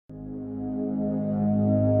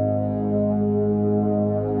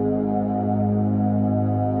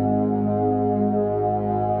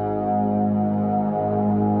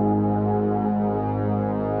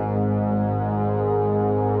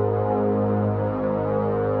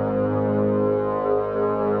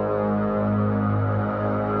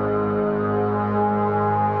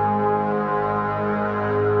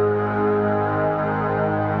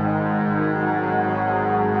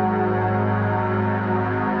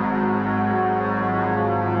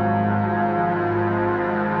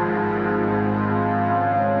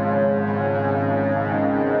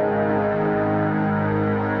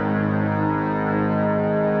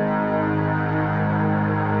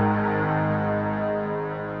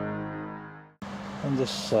in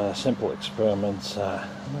this simple experiment,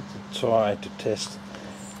 I'm going to try to test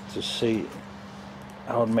to see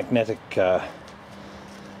how magnetic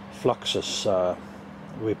fluxes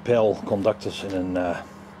repel conductors in a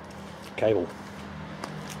cable.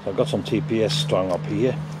 So I've got some TPS strung up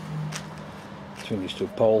here between these two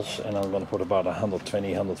poles, and I'm going to put about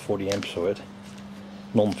 120-140 amps to it,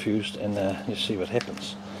 non-fused, and you see what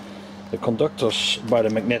happens. The conductors, by the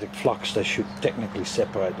magnetic flux, they should technically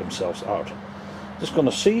separate themselves out. Just going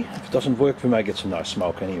to see. If it doesn't work, we may get some nice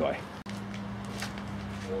smoke anyway.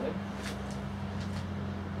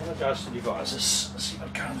 Energize the devices. Let's see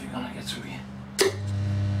what current we're going to get through here.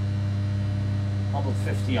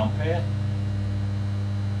 150 ampere.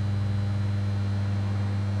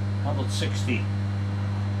 160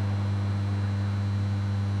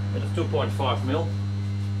 with a 2.5 mil.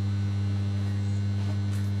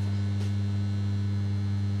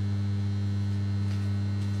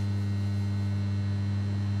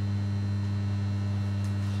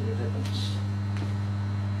 See what happens.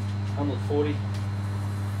 140.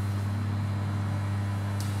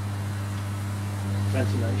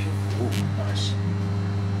 Ventilation. Ooh, nice.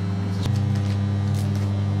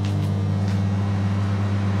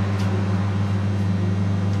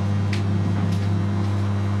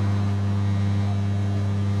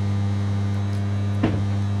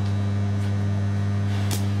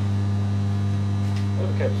 Oh,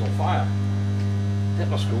 the cable's on fire. That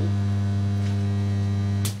was cool.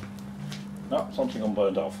 No, something got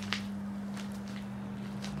burned off.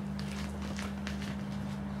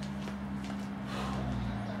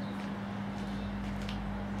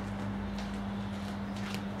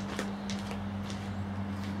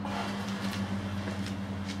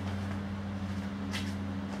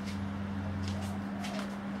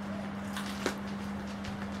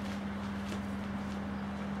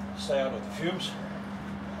 Stay out of the fumes.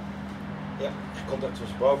 Yep, the conductor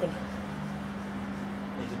was broken.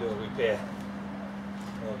 Need to do a repair.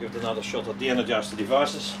 I'll give it another shot at de-energize the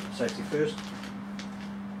devices. Safety first.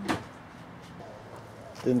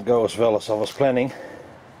 Didn't go as well as I was planning.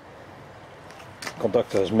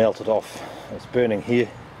 Conductor has melted off. It's burning here.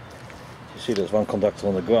 You see there's one conductor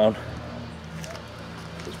on the ground.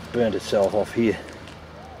 It's burned itself off here.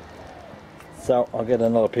 So I'll get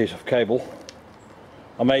another piece of cable.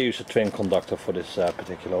 I may use a twin conductor for this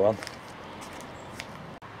particular one.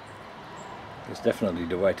 It's definitely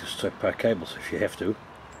the way to strip cables if you have to.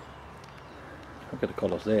 Look at the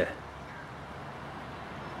colors there.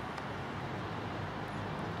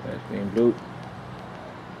 Red, green, blue.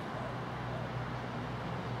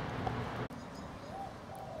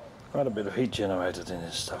 Quite a bit of heat generated in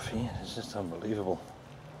this stuff here. It's just unbelievable.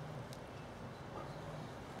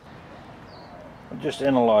 I'm just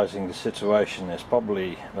analysing the situation. Is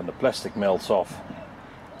probably when the plastic melts off,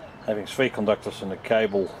 having three conductors in the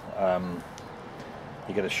cable,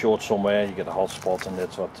 you get a short somewhere, you get a hot spot, and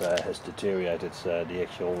that's what has deteriorated the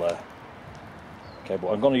actual cable.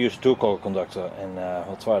 I'm going to use a 2-coil conductor, and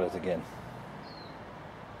we'll try that again.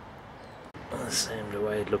 The same the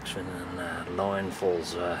way it looks when a line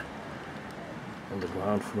falls on the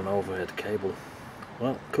ground from an overhead cable.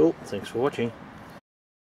 Well, cool, thanks for watching.